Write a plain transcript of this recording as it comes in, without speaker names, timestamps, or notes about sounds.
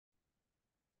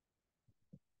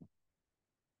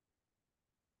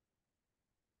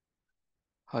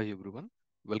Hi everyone,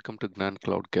 welcome to Gnan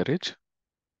Cloud Garage.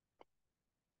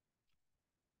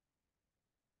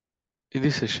 In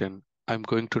this session, I'm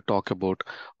going to talk about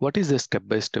what is the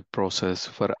step-by-step process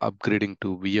for upgrading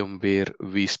to VMware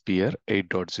vSphere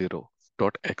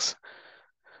 8.0.x.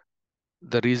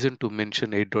 The reason to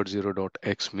mention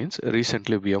 8.0.x means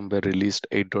recently VMware released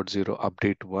 8.0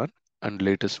 update 1 and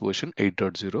latest version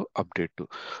 8.0 update 2.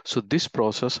 So this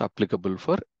process applicable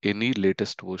for any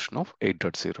latest version of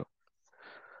 8.0.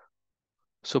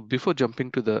 So before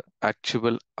jumping to the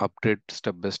actual update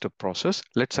step-by-step process,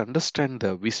 let's understand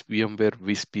the VMware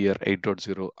vSphere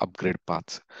 8.0 upgrade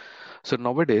paths. So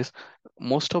nowadays,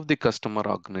 most of the customer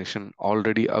organization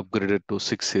already upgraded to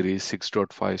 6 series, 6.5,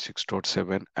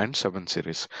 6.7 and 7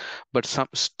 series. But some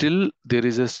still there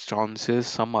is a chances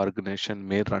some organization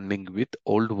may running with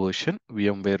old version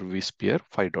VMware vSphere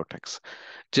 5.x.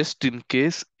 Just in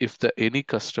case if the any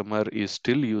customer is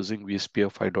still using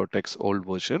vSphere 5.x old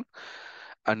version,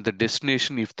 and the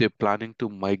destination if they're planning to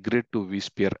migrate to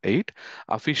vSphere 8,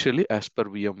 officially as per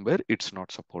VMware, it's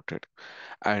not supported.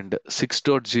 And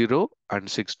 6.0 and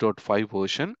 6.5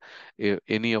 version,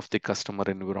 any of the customer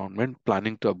environment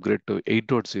planning to upgrade to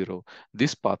 8.0,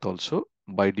 this path also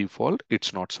by default,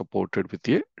 it's not supported with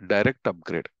a direct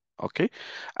upgrade. Okay,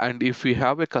 and if we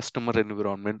have a customer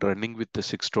environment running with the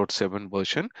 6.7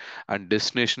 version and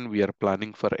destination we are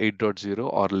planning for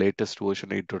 8.0 or latest version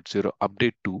 8.0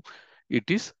 update to, it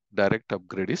is direct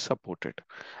upgrade is supported.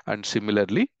 And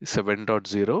similarly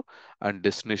 7.0 and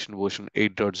destination version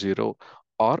 8.0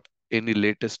 or any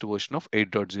latest version of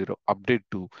 8.0 update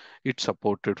to, it's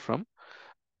supported from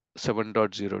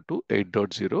 7.0 to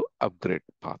 8.0 upgrade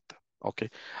path. Okay,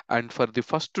 and for the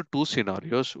first two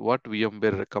scenarios, what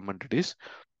VMware recommended is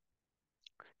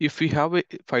if we have a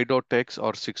 5.x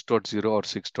or 6.0 or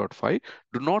 6.5,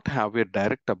 do not have a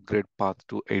direct upgrade path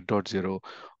to 8.0.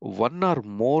 One or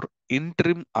more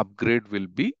interim upgrade will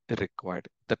be required.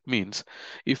 That means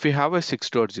if we have a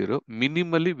 6.0,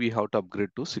 minimally we have to upgrade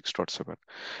to 6.7.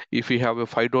 If we have a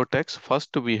 5.x,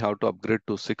 first we have to upgrade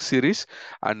to 6 series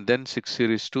and then 6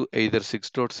 series to either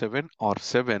 6.7 or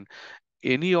 7.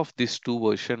 Any of these two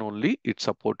version only it's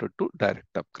supported to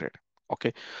direct upgrade.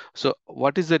 Okay, so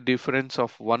what is the difference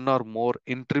of one or more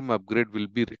interim upgrade will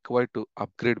be required to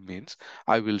upgrade means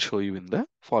I will show you in the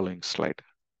following slide.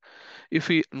 If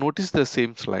we notice the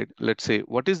same slide, let's say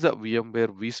what is the VMware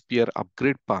vSphere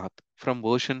upgrade path from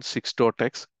version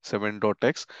 6.x,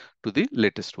 7.x to the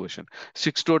latest version.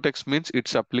 6.x means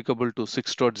it's applicable to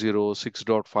 6.0,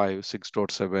 6.5,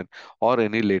 6.7 or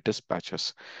any latest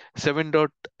patches.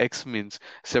 7.x means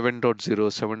 7.0,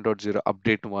 7.0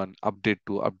 update 1, update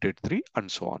 2, update 3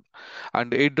 and so on.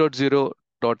 And 8.0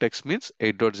 .x means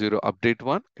 8.0 update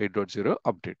 1, 8.0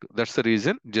 update 2. That's the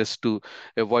reason, just to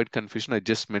avoid confusion, I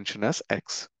just mention as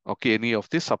X. Okay, any of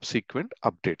the subsequent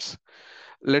updates.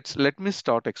 Let me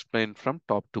start explain from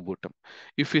top to bottom.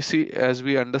 If you see, as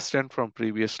we understand from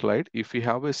previous slide, if we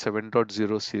have a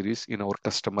 7.0 series in our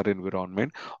customer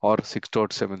environment or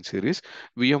 6.7 series,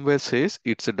 VMware says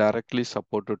it's directly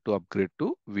supported to upgrade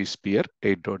to vSphere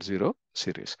 8.0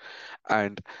 series.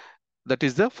 And that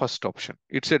is the first option.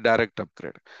 It's a direct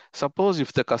upgrade. Suppose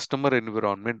if the customer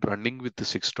environment running with the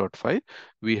 6.5,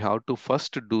 we have to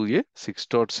first do a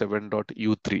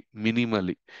 6.7.u3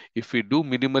 minimally. If we do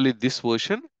minimally this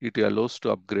version, it allows to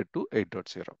upgrade to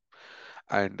 8.0.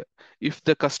 And if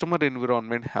the customer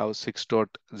environment have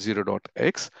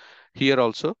 6.0.x, here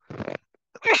also,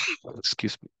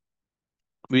 excuse me,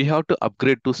 we have to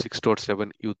upgrade to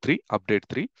 6.7 U3 update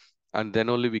 3, and then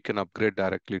only we can upgrade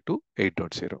directly to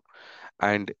 8.0.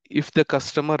 And if the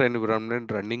customer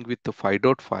environment running with the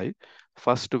 5.5,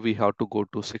 first we have to go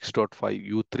to 6.5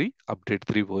 U3 update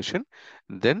 3 version,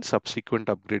 then subsequent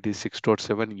upgrade is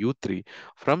 6.7 U3.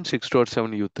 From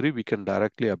 6.7 U3 we can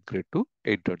directly upgrade to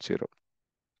 8.0.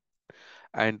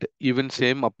 And even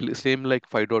same like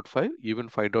 5.5, even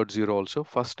 5.0 also,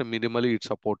 first minimally it's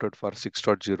supported for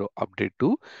 6.0 update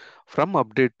 2. From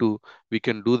update 2 we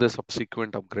can do the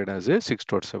subsequent upgrade as a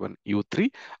 6.7 U3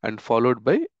 and followed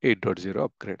by 8.0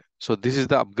 upgrade. So this is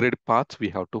the upgrade path we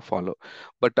have to follow.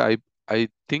 But I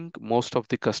think most of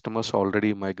the customers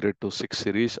already migrate to 6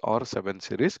 series or 7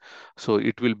 series, so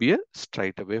it will be a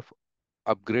straight away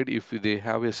upgrade if they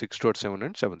have a 6.7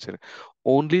 and 7 series.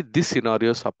 Only this scenario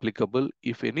is applicable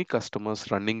if any customers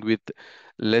running with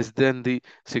less than the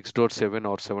 6.7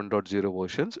 or 7.0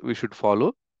 versions, we should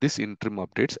follow this interim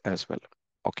updates as well.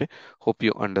 Okay, hope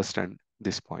you understand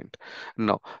this point.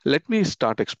 Now, let me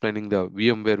start explaining the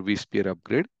VMware vSphere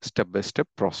upgrade step-by-step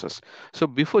process. So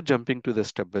before jumping to the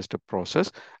step-by-step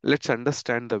process, let's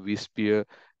understand the vSphere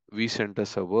vCenter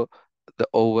server the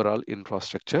overall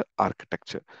infrastructure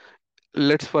architecture.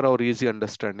 Let's, for our easy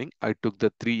understanding, I took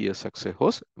the 3 ESXi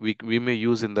hosts. We may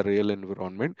use in the real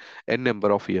environment n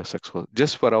number of ESX hosts.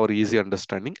 Just for our easy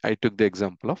understanding, I took the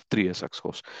example of 3 ESX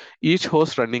hosts. Each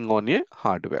host running on a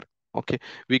hardware. Okay,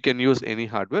 we can use any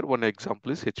hardware. One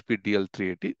example is HP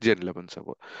DL380 Gen 11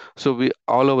 server. So we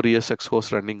all our ESX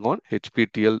hosts running on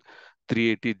HP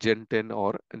DL380 Gen 10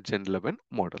 or Gen 11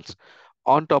 models.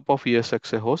 On top of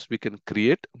ESXi host, we can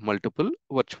create multiple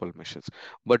virtual machines.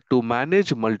 But to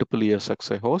manage multiple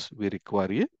ESXi hosts, we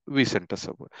require a vCenter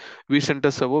server.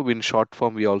 vCenter server, in short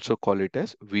form, we also call it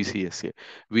as VCSA,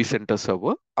 vCenter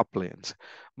server appliance.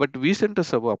 But vCenter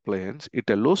server appliance, it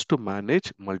allows to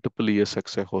manage multiple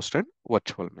ESXi host and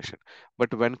virtual machine.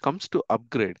 But when it comes to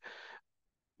upgrade,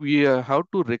 we have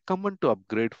to recommend to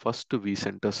upgrade first to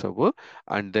vCenter server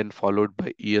and then followed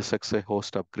by ESXi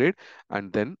host upgrade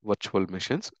and then virtual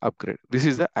machines upgrade. This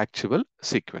is the actual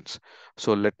sequence.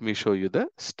 So let me show you the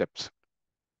steps.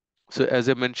 So as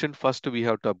I mentioned, first we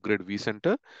have to upgrade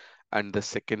vCenter, and the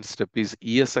second step is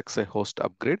ESXi host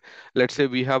upgrade. Let's say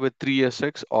we have a 3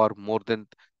 ESX or more than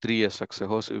 3 ESXi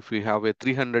host. If we have a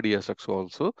 300 ESX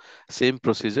also, same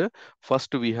procedure.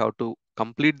 First we have to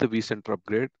complete the vCenter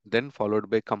upgrade, then followed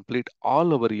by complete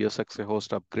all our ESXi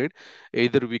host upgrade.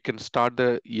 Either we can start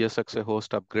the ESXi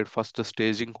host upgrade, first the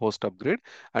staging host upgrade,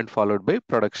 and followed by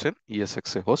production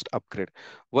ESXi host upgrade.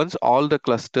 Once all the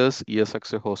clusters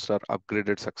ESXi hosts are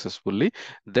upgraded successfully,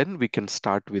 then we can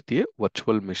start with a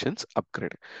virtual machines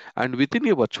upgrade. And within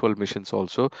a virtual machines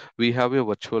also, we have a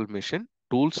virtual machine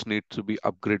tools need to be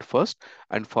upgraded first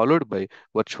and followed by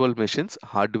virtual machines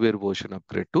hardware version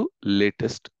upgrade to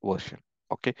latest version.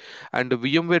 Okay, and the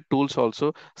VMware tools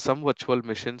also, some virtual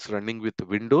machines running with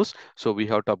Windows, so we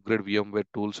have to upgrade VMware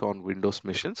tools on Windows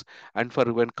machines. And for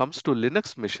when it comes to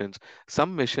Linux machines,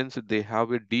 some machines they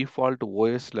have a default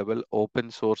OS level open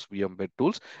source VMware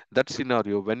tools. That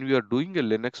scenario, when we are doing a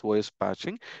Linux OS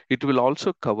patching, it will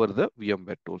also cover the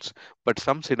VMware tools. But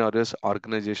some scenarios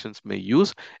organizations may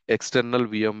use external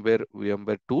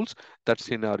VMware tools. That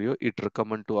scenario, it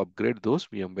recommend to upgrade those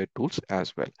VMware tools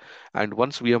as well. And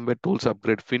once VMware tools upgrade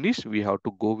finish, we have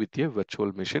to go with a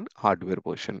virtual machine hardware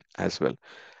version as well.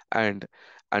 And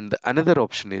another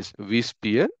option is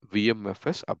vSphere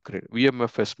VMFS upgrade.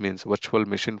 VMFS means virtual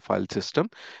machine file system.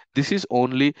 This is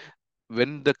only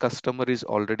when the customer is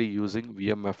already using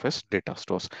VMFS data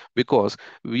stores, because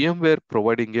VMware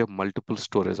providing a multiple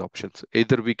storage options.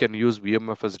 Either we can use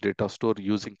VMFS data store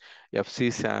using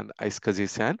FCSAN,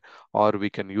 iSCSI or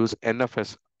we can use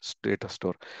NFS data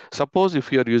store. Suppose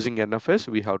if you are using NFS,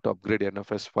 we have to upgrade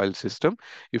NFS file system.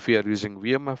 If we are using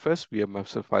VMFS,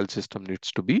 VMFS file system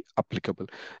needs to be applicable.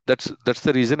 That's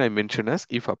the reason I mentioned as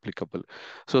if applicable.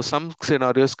 So some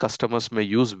scenarios customers may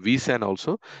use vSAN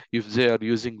also. If they are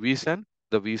using vSAN,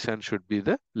 the vSAN should be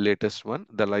the latest one.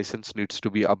 The license needs to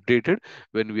be updated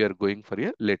when we are going for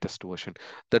a latest version.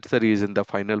 That's the reason the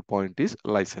final point is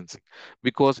licensing.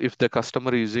 Because if the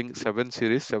customer is using 7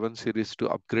 series to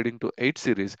upgrading to 8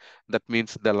 series, that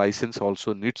means the license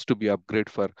also needs to be upgraded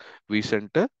for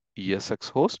vCenter, ESX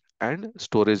host and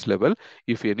storage level.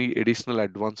 If any additional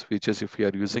advanced features, if you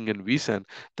are using in vSAN,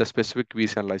 the specific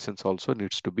vSAN license also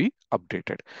needs to be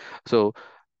updated. So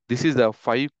this is the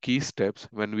 5 key steps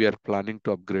when we are planning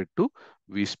to upgrade to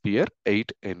vSphere 8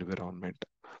 environment.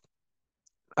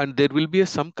 And there will be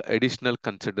some additional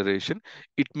consideration.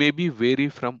 It may be vary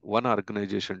from one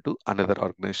organization to another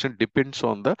organization, depends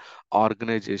on the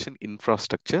organization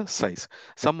infrastructure size.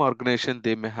 Some organization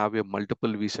they may have a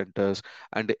multiple vCenters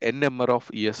and n number of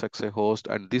ESXi host,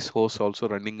 and this host also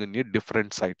running in a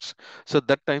different sites. So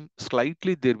that time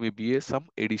slightly there may be some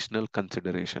additional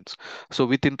considerations. So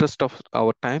with interest of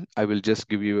our time, I will just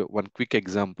give you one quick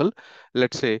example.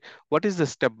 Let's say, what is the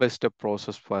step-by-step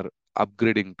process for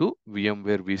upgrading to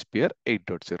VMware vSphere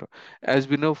 8.0. As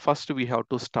we know, first we have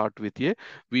to start with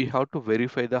we have to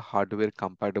verify the hardware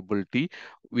compatibility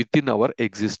within our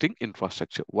existing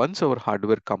infrastructure. Once our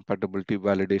hardware compatibility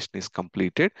validation is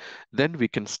completed, then we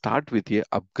can start with a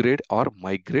upgrade or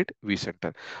migrate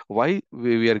vCenter. Why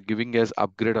we are giving as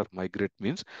upgrade or migrate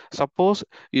means, suppose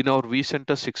in our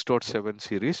vCenter 6.7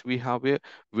 series, we have a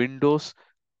Windows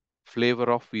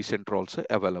flavor of vCenter also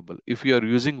available. If you are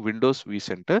using Windows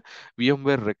vCenter,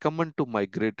 VMware recommend to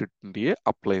migrate it into a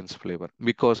appliance flavor,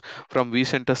 because from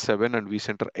vCenter 7 and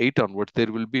vCenter 8 onwards,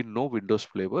 there will be no Windows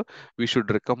flavor. We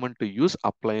should recommend to use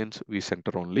appliance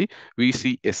vCenter only.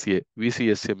 VCSA.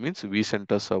 VCSA means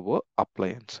vCenter server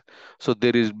appliance. So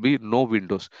there is be no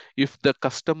Windows. If the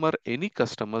customer, any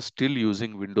customer still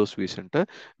using Windows vCenter,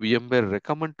 VMware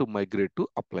recommend to migrate to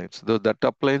appliance. Though that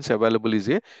appliance available is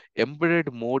a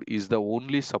embedded mode is is the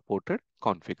only supported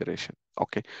configuration.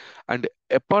 Okay, and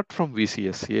apart from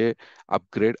VCSA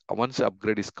upgrade, once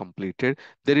upgrade is completed,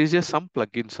 there is a some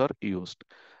plugins are used.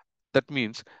 That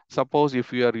means, suppose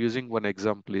if you are using, one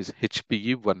example is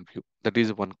HPE OneView, that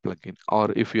is one plugin,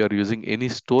 or if you are using any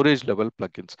storage level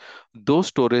plugins, those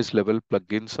storage level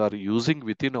plugins are using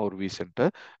within our vCenter,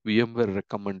 VMware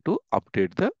recommend to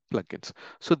update the plugins.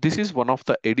 So this is one of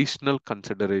the additional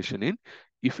consideration in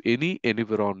if any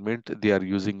environment they are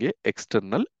using a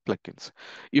external plugins.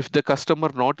 If the customer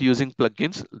not using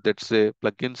plugins, let's say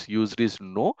plugins used is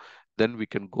no, then we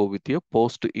can go with a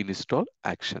post install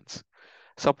actions.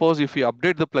 Suppose if we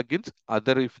update the plugins,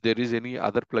 other if there is any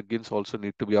other plugins also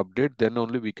need to be updated, then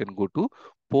only we can go to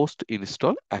post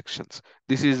install actions.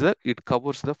 This is the, it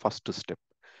covers the first step.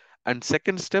 And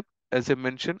second step, as I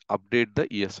mentioned, update the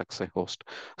ESXi host.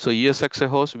 So ESXi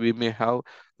host, we may have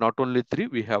not only three,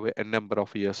 we have a number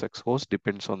of ESX hosts,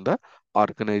 depends on the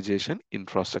organization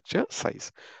infrastructure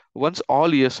size. Once all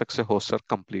ESXi hosts are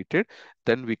completed,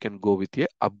 then we can go with a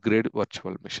upgrade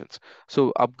virtual machines.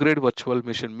 So upgrade virtual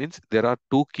machine means there are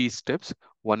two key steps.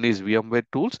 One is VMware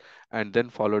tools and then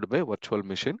followed by virtual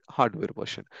machine hardware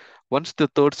version. Once the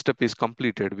third step is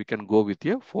completed, we can go with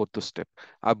a fourth step,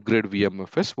 upgrade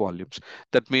VMFS volumes.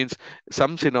 That means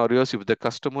some scenarios, if the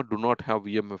customer do not have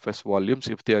VMFS volumes,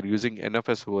 if they are using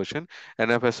NFS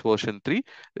version 3,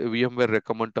 VMware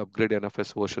recommend to upgrade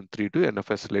NFS version 3 to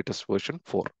NFS latest version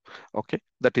 4. Okay,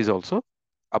 that is also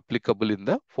applicable in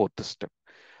the fourth step.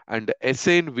 And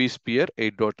assign vSphere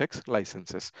 8.x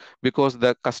licenses, because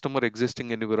the customer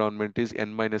existing environment is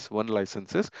N-1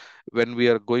 licenses. When we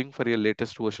are going for a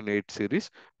latest version 8 series,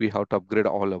 we have to upgrade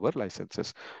all our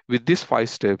licenses. With these 5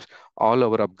 steps, all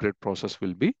our upgrade process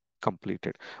will be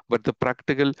completed. But the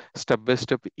practical step by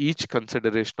step, each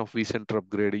consideration of vCenter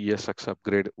upgrade, ESX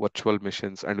upgrade, virtual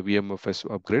machines, and VMFS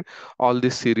upgrade, all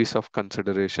this series of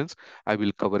considerations I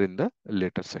will cover in the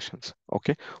later sessions.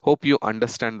 Okay, hope you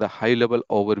understand the high level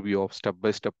overview of step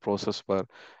by step process for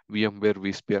VMware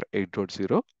vSphere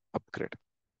 8.0 upgrade.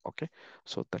 Okay,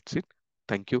 so that's it.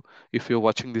 Thank you. If you're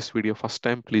watching this video first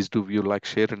time, please do view, like,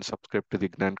 share, and subscribe to the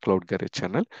Gnant Cloud Garage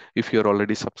channel. If you're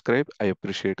already subscribed, I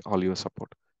appreciate all your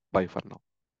support. Bye for now.